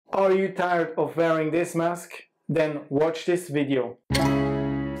Are you tired of wearing this mask? Then watch this video.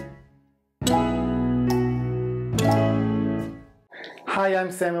 Hi,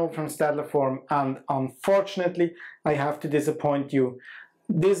 I'm Samuel from Stadler Form, and unfortunately I have to disappoint you.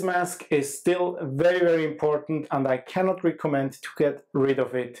 This mask is still very important and I cannot recommend to get rid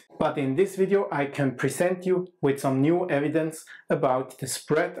of it. But in this video I can present you with some new evidence about the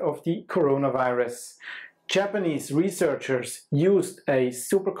spread of the coronavirus. Japanese researchers used a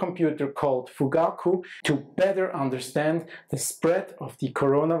supercomputer called Fugaku to better understand the spread of the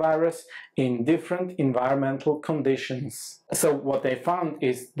coronavirus in different environmental conditions. So what they found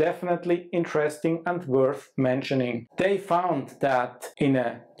is definitely interesting and worth mentioning. They found that in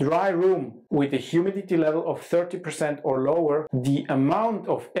a dry room with a humidity level of 30% or lower, the amount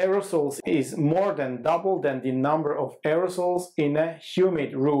of aerosols is more than double than the number of aerosols in a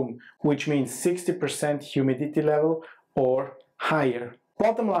humid room, which means 60% humidity level or higher.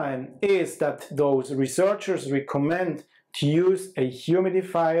 Bottom line is that those researchers recommend to use a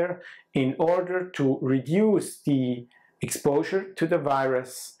humidifier in order to reduce the exposure to the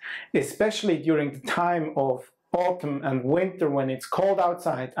virus, especially during the time of autumn and winter when it's cold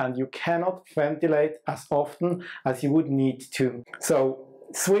outside and you cannot ventilate as often as you would need to. So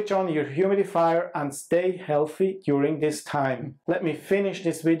switch on your humidifier and stay healthy during this time. Let me finish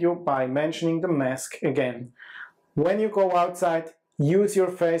this video by mentioning the mask again. When you go outside, use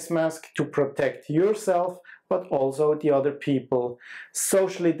your face mask to protect yourself but also the other people.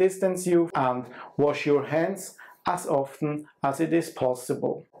 Socially distance you and wash your hands as often as it is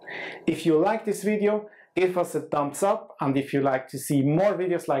possible. If you like this video, give us a thumbs up, and if you like to see more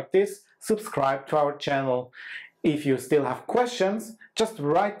videos like this, subscribe to our channel. If you still have questions, just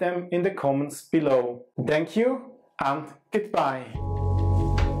write them in the comments below. Thank you and goodbye.